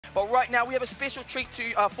But right now, we have a special treat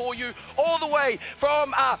for you, all the way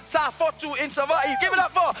from Safotu in Savai'i. Give it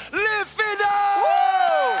up for Liv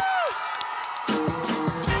Fidow!